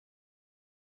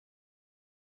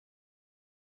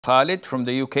Khalid from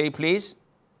the UK, please.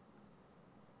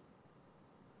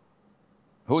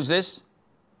 Who's this?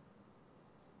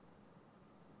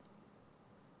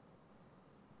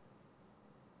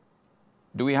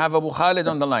 Do we have Abu Khalid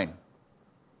on the line?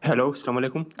 Hello, assalamu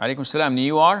alaikum. Alaikum salam.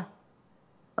 You are?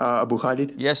 Abu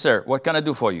Khalid. Yes, sir. What can I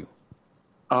do for you?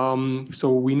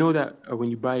 So we know that when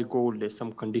you buy gold, there's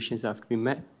some conditions that have to be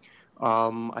met.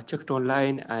 I checked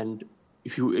online, and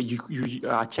if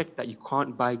I checked that you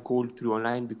can't buy gold through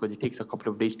online because it takes a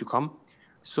couple of days to come.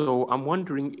 So I'm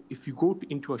wondering, if you go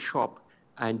into a shop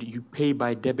and you pay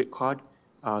by debit card,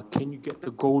 can you get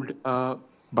the gold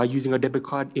by using a debit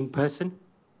card in person?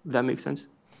 Does that make sense?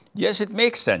 Yes, it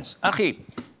makes sense. Akhi,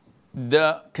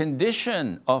 the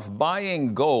condition of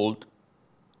buying gold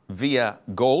via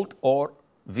gold or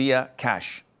via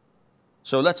cash.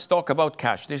 So let's talk about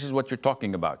cash. This is what you're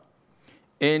talking about.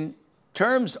 In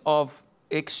terms of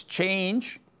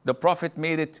exchange, the Prophet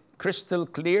made it crystal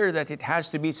clear that it has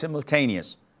to be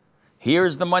simultaneous.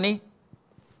 Here's the money,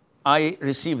 I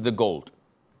receive the gold.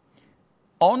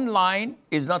 Online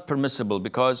is not permissible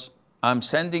because I'm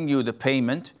sending you the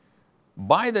payment.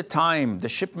 By the time the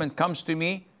shipment comes to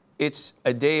me, it's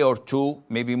a day or two,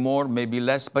 maybe more, maybe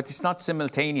less, but it's not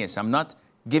simultaneous. I'm not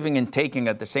giving and taking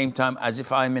at the same time as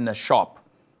if I'm in a shop.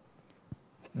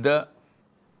 The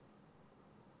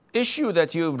issue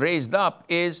that you've raised up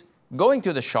is going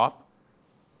to the shop,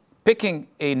 picking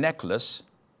a necklace.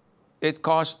 It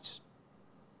costs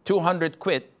 200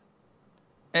 quid,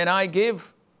 and I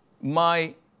give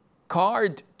my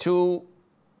card to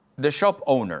the shop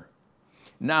owner.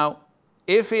 Now,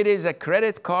 if it is a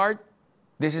credit card,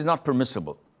 this is not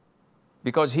permissible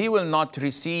because he will not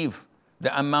receive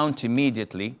the amount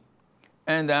immediately,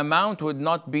 and the amount would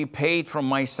not be paid from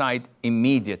my side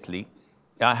immediately.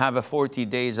 I have a 40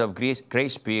 days of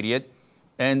grace period,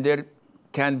 and there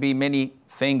can be many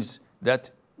things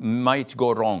that might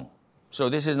go wrong. So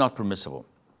this is not permissible.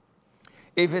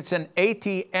 If it's an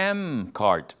ATM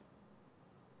card,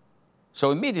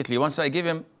 so immediately once I give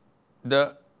him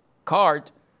the card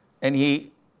and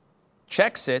he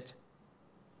checks it,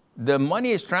 the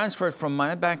money is transferred from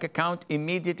my bank account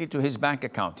immediately to his bank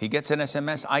account. He gets an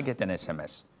SMS, I get an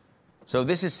SMS. So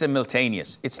this is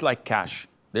simultaneous. It's like cash.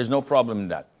 There's no problem in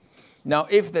that. Now,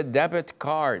 if the debit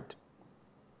card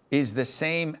is the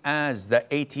same as the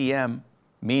ATM,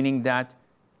 meaning that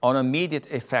on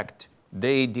immediate effect,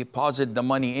 they deposit the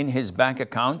money in his bank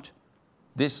account,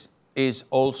 this is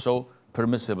also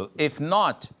permissible. If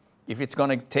not, if it's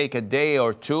going to take a day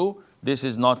or two, this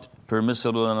is not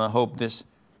permissible, and I hope this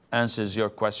answers your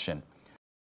question.